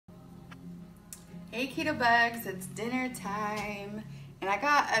Hey keto bugs, it's dinner time and I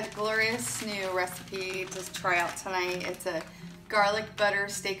got a glorious new recipe to try out tonight. It's a garlic butter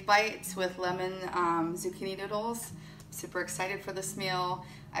steak bites with lemon zucchini noodles. I'm super excited for this meal.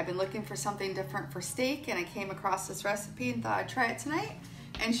 I've been looking for something different for steak and I came across this recipe and thought I'd try it tonight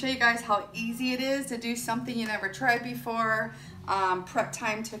and show you guys how easy it is to do something you never tried before. Prep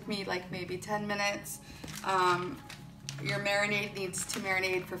time took me like maybe 10 minutes. Your marinade needs to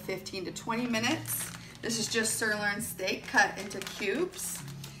marinate for 15 to 20 minutes. This is just sirloin steak cut into cubes.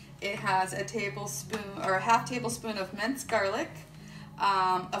 It has a tablespoon or a half tablespoon of minced garlic,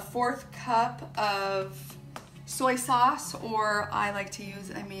 a 1/4 cup of soy sauce, or I like to use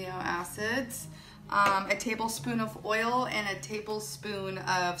amino acids, a tablespoon of oil, and a tablespoon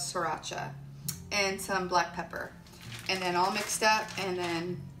of sriracha, and some black pepper. And then all mixed up, and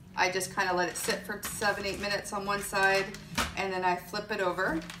then I just kind of let it sit for 7-8 minutes on one side, and then I flip it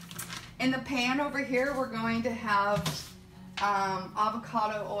over. In the pan over here, we're going to have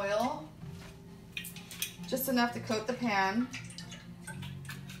avocado oil, just enough to coat the pan.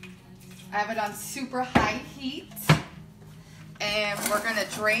 I have it on super high heat, and we're gonna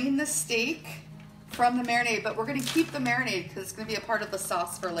drain the steak from the marinade, but we're gonna keep the marinade because it's gonna be a part of the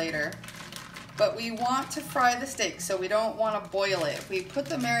sauce for later. But we want to fry the steak, so we don't want to boil it. If we put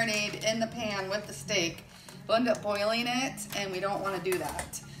the marinade in the pan with the steak, we'll end up boiling it, and we don't want to do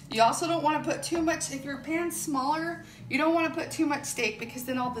that. You also don't want to put too much, if your pan's smaller, you don't want to put too much steak because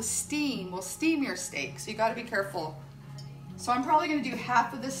then all the steam will steam your steak, so you got to be careful. So I'm probably going to do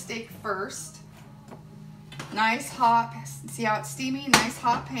half of the steak first. Nice hot, see how it's steamy? Nice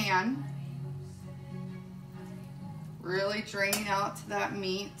hot pan. Really draining out to that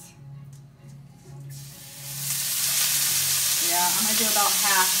meat. Yeah, I'm gonna do about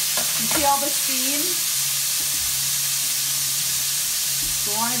half. You see all the steam?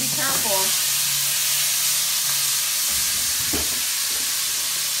 You wanna be careful.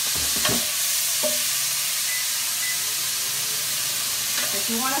 If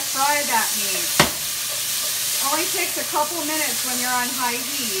you wanna fry that meat, it only takes a couple minutes when you're on high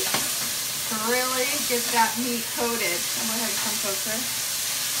heat to really get that meat coated. I'm gonna have you come closer.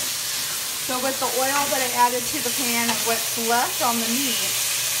 So with the oil that I added to the pan and what's left on the meat,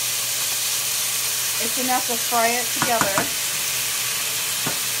 it's enough to fry it together.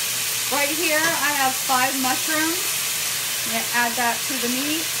 Right here I have 5 mushrooms. I'm going to add that to the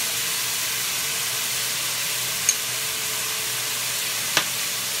meat.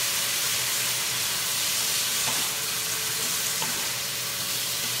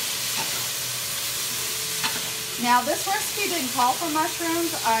 Now this recipe didn't call for mushrooms,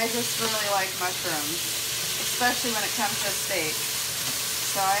 I just really like mushrooms, especially when it comes to steak.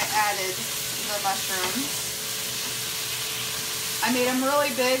 So I added the mushrooms. I made them really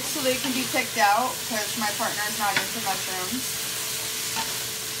big so they can be picked out because my partner's not into mushrooms.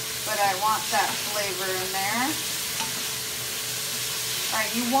 But I want that flavor in there. Alright,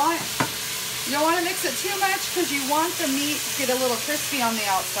 you don't want to mix it too much because you want the meat to get a little crispy on the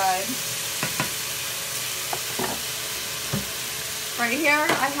outside. Right here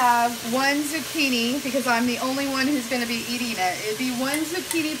I have 1 zucchini because I'm the only one who's going to be eating it. It'd be 1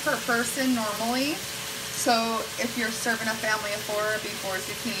 zucchini per person normally. So if you're serving a family of 4, it'd be 4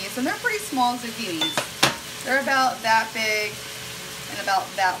 zucchinis. And they're pretty small zucchinis. They're about that big and about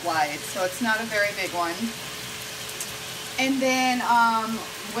that wide. So it's not a very big one. And then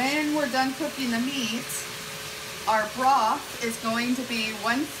when we're done cooking the meat, our broth is going to be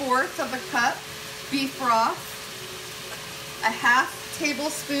 1/4 of a cup beef broth, a half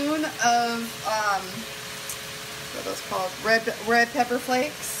tablespoon of what are those called? Red pepper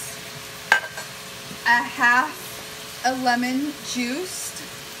flakes, a half a lemon juiced,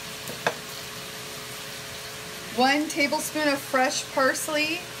 1 tablespoon of fresh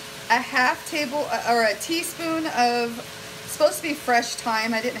parsley, a teaspoon of, it's supposed to be fresh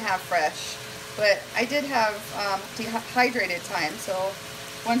thyme. I didn't have fresh, but I did have dehydrated thyme, so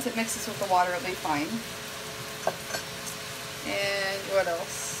once it mixes with the water it'll be fine. And what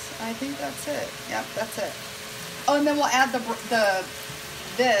else? I think that's it. Yep, that's it. Oh, and then we'll add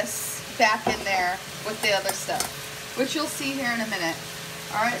this back in there with the other stuff, which you'll see here in a minute.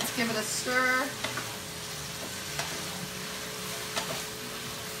 All right, let's give it a stir.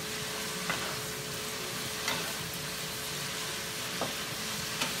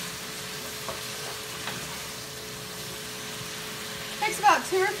 Takes about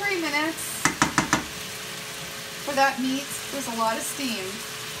 2 or 3 minutes. For that meat, there's a lot of steam.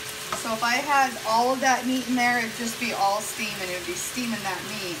 So if I had all of that meat in there, it'd just be all steam and it would be steaming that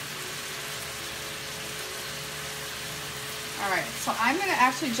meat. All right, so I'm gonna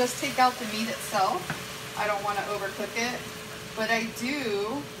actually just take out the meat itself. I don't wanna overcook it, but I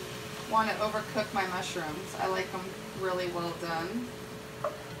do wanna overcook my mushrooms. I like them really well done.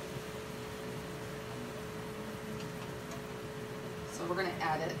 So we're gonna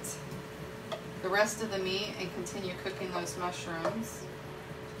add it, the rest of the meat, and continue cooking those mushrooms.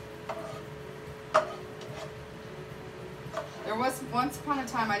 There was once upon a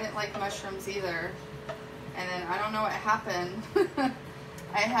time I didn't like mushrooms either, and then I don't know what happened.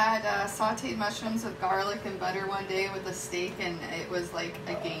 I had sauteed mushrooms with garlic and butter one day with a steak, and it was like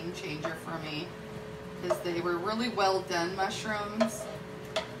a game changer for me because they were really well done mushrooms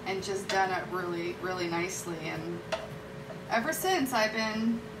and just done it really, really nicely. And ever since, I've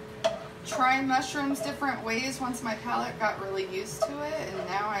been trying mushrooms different ways once my palate got really used to it, and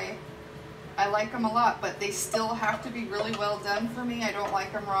now I like them a lot, but they still have to be really well done for me. I don't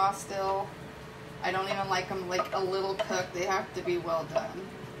like them raw still. I don't even like them like a little cooked. They have to be well done.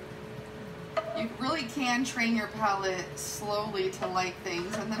 You really can train your palate slowly to like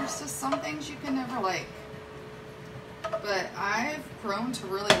things, and there's just some things you can never like. But I've grown to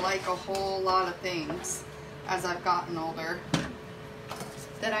really like a whole lot of things as I've gotten older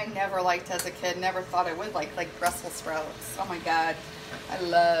that I never liked as a kid, never thought I would like Brussels sprouts. Oh my God, I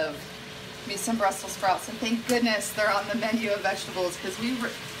love me some Brussels sprouts, and thank goodness they're on the menu of vegetables, because we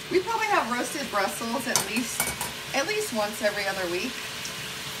probably have roasted Brussels at least once every other week.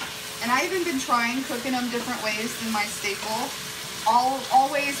 And I've even been trying cooking them different ways than my staple.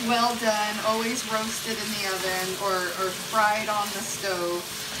 Always well done, always roasted in the oven or fried on the stove.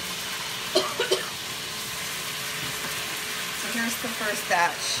 So here's the first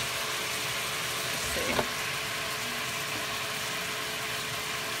batch. Let's see.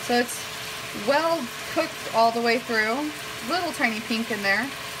 So it's well cooked all the way through. Little tiny pink in there.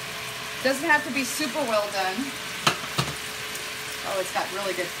 Doesn't have to be super well done. Oh, it's got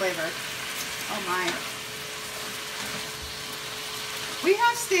really good flavor. Oh my. We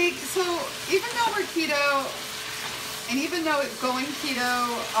have steak, so even though we're keto, and even though it's going keto,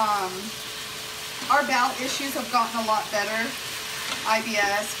 our bowel issues have gotten a lot better.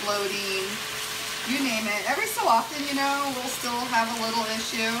 IBS, bloating, you name it. Every so often, you know, we'll still have a little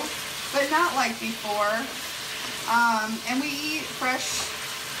issue, but not like before. And we eat fresh,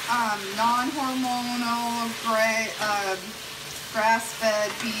 non-hormonal,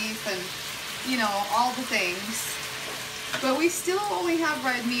 grass-fed beef, and, you know, all the things. But we still only have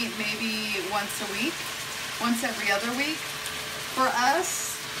red meat maybe once a week, once every other week. For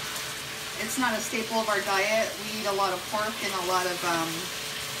us, it's not a staple of our diet. We eat a lot of pork and a lot of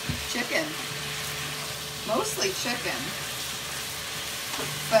chicken, mostly chicken.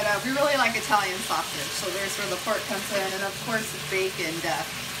 But we really like Italian sausage, so there's where the pork comes in, and of course the bacon,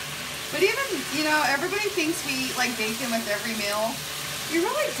 But even, you know, everybody thinks we eat like bacon with every meal. We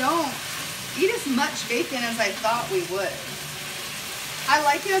really don't eat as much bacon as I thought we would. I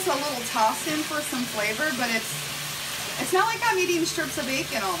like it as a little toss-in for some flavor, but it's not like I'm eating strips of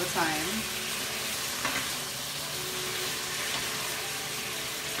bacon all the time.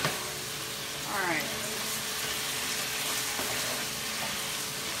 All right.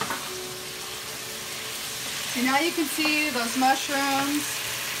 So now you can see those mushrooms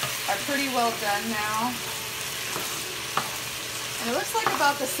are pretty well done now. And it looks like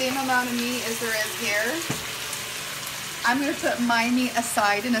about the same amount of meat as there is here. I'm going to put my meat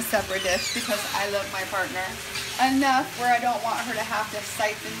aside in a separate dish because I love my partner enough where I don't want her to have to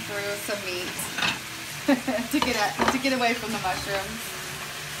siphon through some meat to get away from the mushrooms.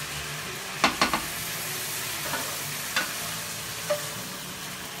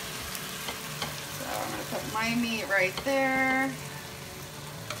 So I'm going to put my meat right there.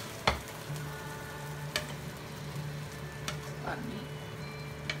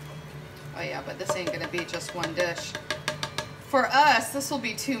 Oh yeah, but this ain't gonna be just one dish. For us, this will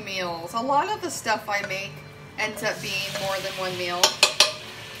be 2 meals. A lot of the stuff I make ends up being more than 1 meal.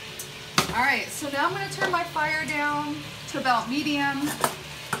 All right, so now I'm gonna turn my fire down to about medium.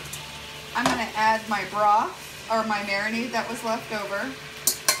 I'm gonna add my broth, or my marinade that was left over.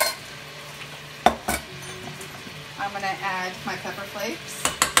 I'm gonna add my pepper flakes,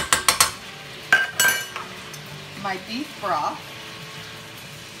 my beef broth,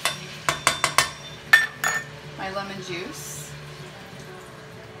 my lemon juice,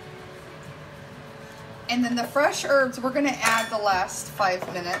 and then the fresh herbs we're going to add the last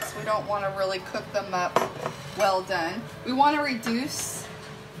 5 minutes. We don't want to really cook them up well done. We want to reduce,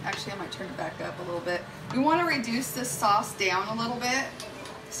 actually I might turn it back up a little bit. We want to reduce this sauce down a little bit,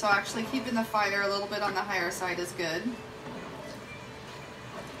 so actually keeping the fire a little bit on the higher side is good.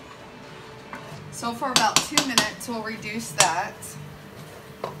 So for about 2 minutes, we'll reduce that.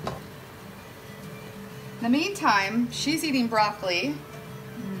 In the meantime, she's eating broccoli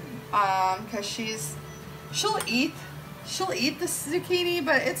because she'll eat the zucchini,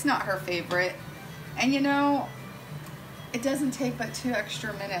 but it's not her favorite. And you know, it doesn't take but 2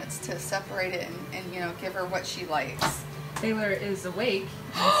 extra minutes to separate it and you know, give her what she likes. Taylor is awake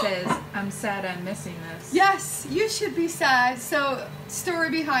and says, "I'm sad I'm missing this." Yes, you should be sad. So,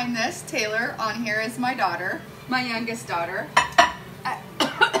 story behind this, Taylor on here is my daughter, my youngest daughter.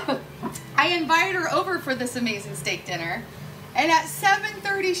 I invited her over for this amazing steak dinner, and at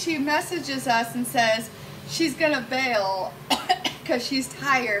 7:30 she messages us and says she's gonna bail because she's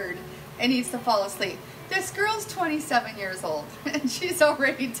tired and needs to fall asleep. This girl's 27 years old and she's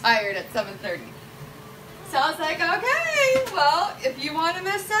already tired at 7:30. So I was like, okay, well, if you want to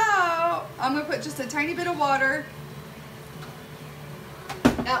miss out, I'm gonna put just a tiny bit of water.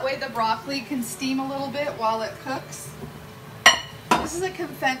 That way the broccoli can steam a little bit while it cooks. This is a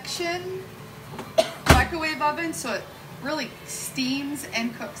convection microwave oven, so it really steams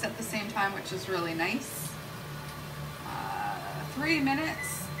and cooks at the same time, which is really nice. 3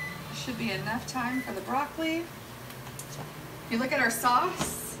 minutes should be enough time for the broccoli. If you look at our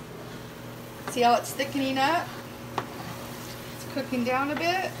sauce, see how it's thickening up? It's cooking down a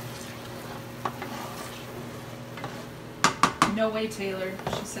bit. No way, Taylor.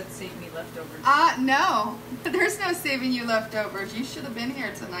 She said save me leftovers. No. There's no saving you leftovers. You should have been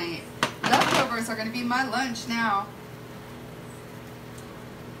here tonight. Leftovers are going to be my lunch now.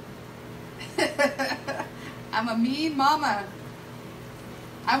 I'm a mean mama.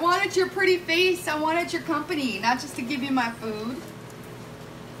 I wanted your pretty face. I wanted your company, not just to give you my food.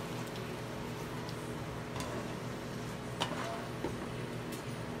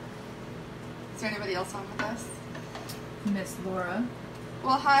 Is there anybody else on with us? Miss Laura.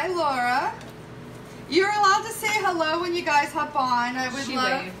 Well, hi, Laura. You're allowed to say hello when you guys hop on. I would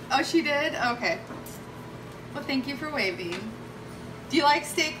love. Waved. Oh, she did? Okay. Well, thank you for waving. Do you like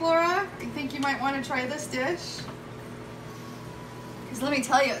steak, Laura? You think you might want to try this dish? Because let me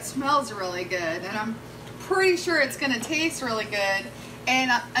tell you, it smells really good, and I'm pretty sure it's going to taste really good.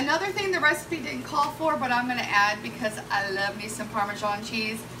 And another thing the recipe didn't call for, but I'm going to add because I love me some Parmesan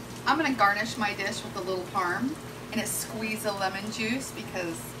cheese. I'm going to garnish my dish with a little parm and a squeeze of lemon juice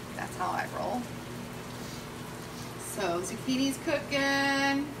because that's how I roll. So zucchini's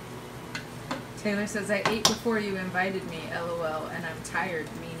cooking. Taylor says, I ate before you invited me, LOL, and I'm tired,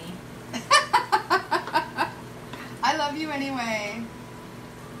 meanie. I love you anyway.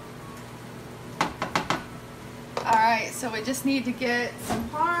 Alright, so we just need to get some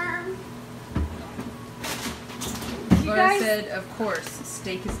parm. Laura said, of course,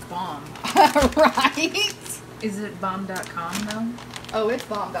 steak is bomb. Right? Is it bomb.com though? Oh, it's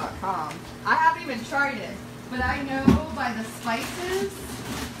bomb.com. I haven't even tried it, but I know by the spices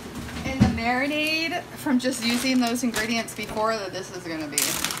and the marinade from just using those ingredients before that this is gonna be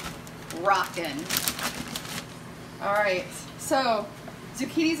rockin'. All right, so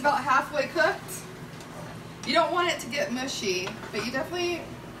zucchini's about halfway cooked. You don't want it to get mushy, but you definitely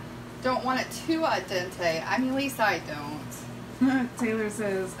don't want it too al dente. I mean, at least I don't. Taylor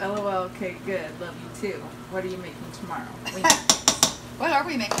says, LOL, okay, good, love you too. What are you making tomorrow? What are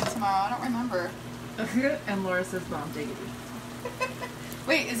we making tomorrow? I don't remember. And Laura says, bomb diggity.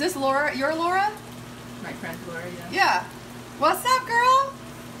 Wait, is this Laura? Your Laura? My friend Laura, yeah. Yeah. What's up, girl?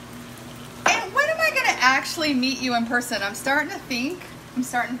 And when am I going to actually meet you in person? I'm starting to think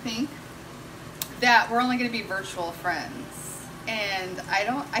that we're only going to be virtual friends. And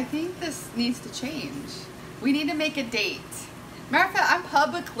I think this needs to change. We need to make a date. Matter of fact, I'm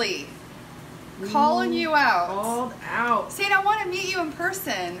publicly calling you out. Called out. Saying I want to meet you in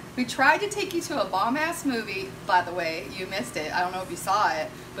person. We tried to take you to a bomb-ass movie. By the way, you missed it. I don't know if you saw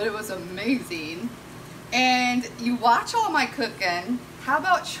it, but it was amazing. And you watch all my cooking. How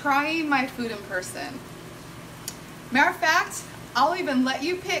about trying my food in person? Matter of fact, I'll even let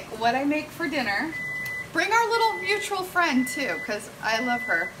you pick what I make for dinner. Bring our little mutual friend too, because I love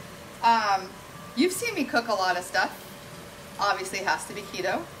her. You've seen me cook a lot of stuff. Obviously it has to be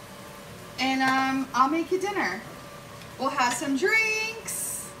keto. And I'll make you dinner. We'll have some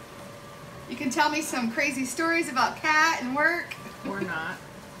drinks. You can tell me some crazy stories about Kat and work. Or not.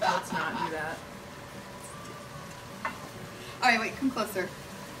 Let's not do that. Alright, wait, come closer.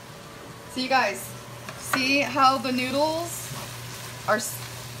 So you guys, see how the noodles are,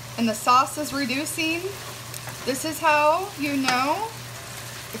 and the sauce is reducing? This is how you know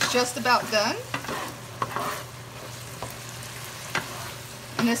it's just about done.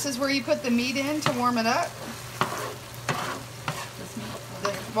 And this is where you put the meat in to warm it up.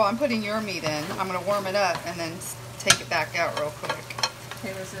 Well, I'm putting your meat in. I'm going to warm it up and then take it back out real quick.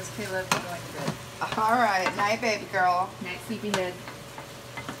 Taylor says, Caleb, we're going to bed. All right. Night, baby girl. Night, sleepyhead.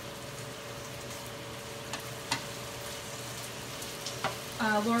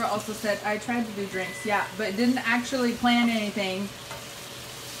 Laura also said, I tried to do drinks. Yeah, but didn't actually plan anything.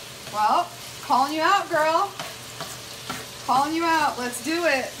 Well, calling you out, girl. Calling you out. Let's do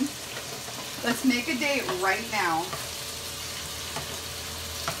it. Let's make a date right now.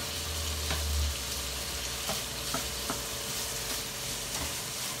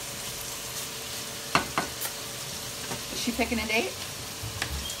 Is she picking a date?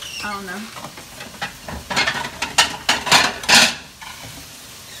 I don't know.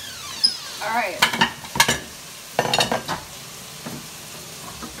 All right.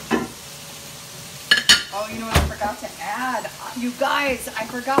 Oh, you know what I forgot to add? You guys, I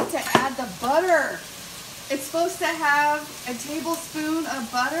forgot to add the butter. It's supposed to have a tablespoon of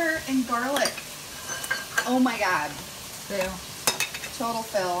butter and garlic. Oh my God. Fail. Total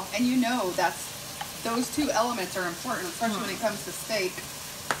fail. And you know those two elements are important, especially when it comes to steak.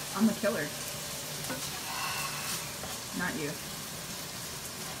 I'm the killer. Not you.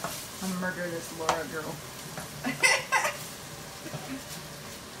 I'm gonna murder this Laura girl.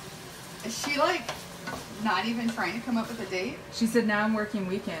 Is she like not even trying to come up with a date? She said, now I'm working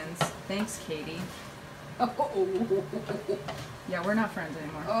weekends. Thanks, Katie. Oh. Yeah, we're not friends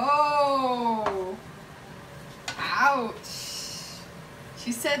anymore. Oh. Ouch.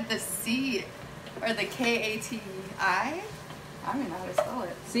 She said the C or the K-A-T-I. I don't even know how to spell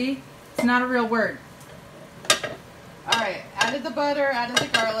it. See? It's not a real word. All right, added the butter, added the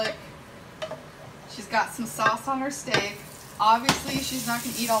garlic. She's got some sauce on her steak. Obviously, she's not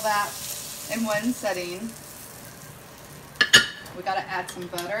going to eat all that in one setting. We got to add some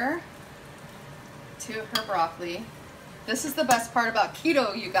butter to her broccoli. This is the best part about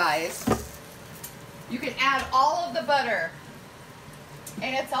keto, you guys. You can add all of the butter,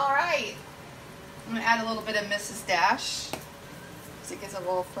 and it's all right. I'm going to add a little bit of Mrs. Dash so it gives a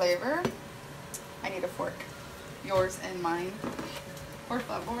little flavor. I need a fork. Yours and mine. Por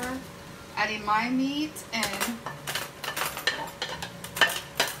favor. Adding my meat in.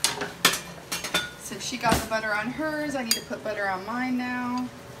 Since she got the butter on hers, I need to put butter on mine now.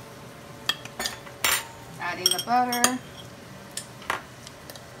 Adding the butter.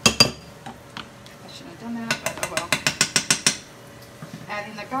 I shouldn't have done that, but oh well.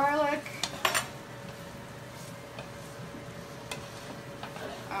 Adding the garlic.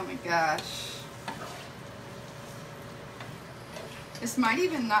 Oh my gosh. This might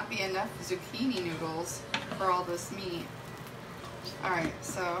even not be enough zucchini noodles for all this meat. All right,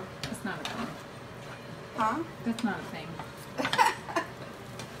 so. That's not a thing. Huh? That's not a thing.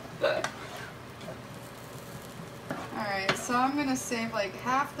 All right, so I'm gonna save like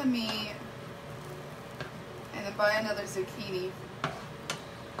half the meat and then buy another zucchini.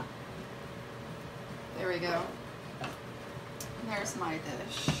 There we go. There's my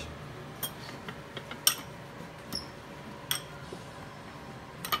dish.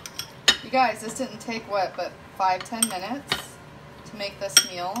 You guys, this didn't take what, but 5-10 minutes to make this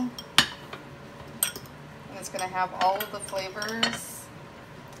meal. And it's gonna have all of the flavors.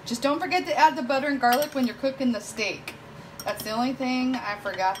 Just don't forget to add the butter and garlic when you're cooking the steak. That's the only thing I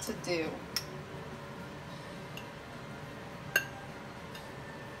forgot to do.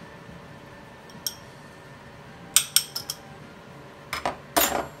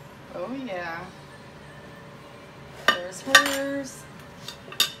 Oh yeah. There's hers.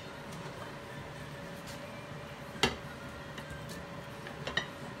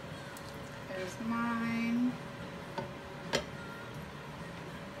 There's mine.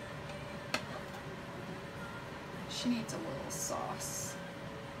 She needs a little sauce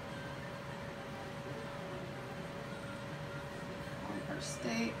on her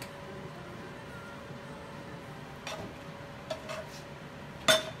steak.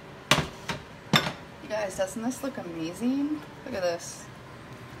 You guys, doesn't this look amazing? Look at this.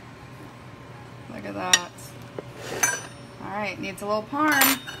 Look at that. All right, needs a little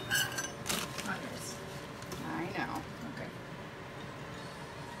parm. I know. Okay.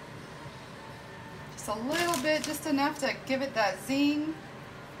 Just a little bit, just enough to give it that zing.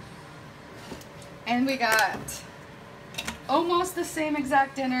 And we got almost the same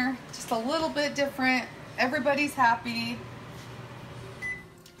exact dinner, just a little bit different. Everybody's happy.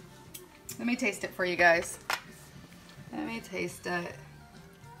 Let me taste it for you guys. Let me taste it.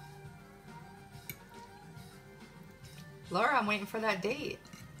 Laura, I'm waiting for that date.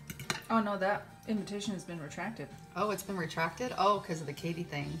 Oh no, that invitation has been retracted. Oh, it's been retracted? Oh, because of the Katie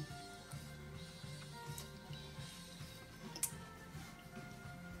thing.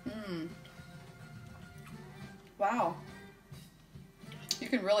 Wow. You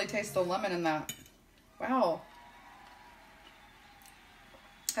can really taste the lemon in that. Wow.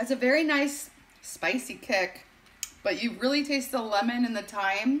 Has a very nice spicy kick, but you really taste the lemon and the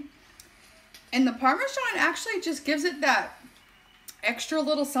thyme. And the Parmesan actually just gives it that extra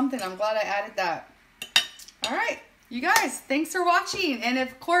little something. I'm glad I added that. All right, you guys, thanks for watching. And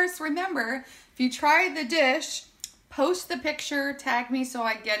of course, remember, if you try the dish, post the picture, tag me so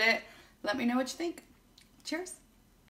I get it. Let me know what you think. Cheers.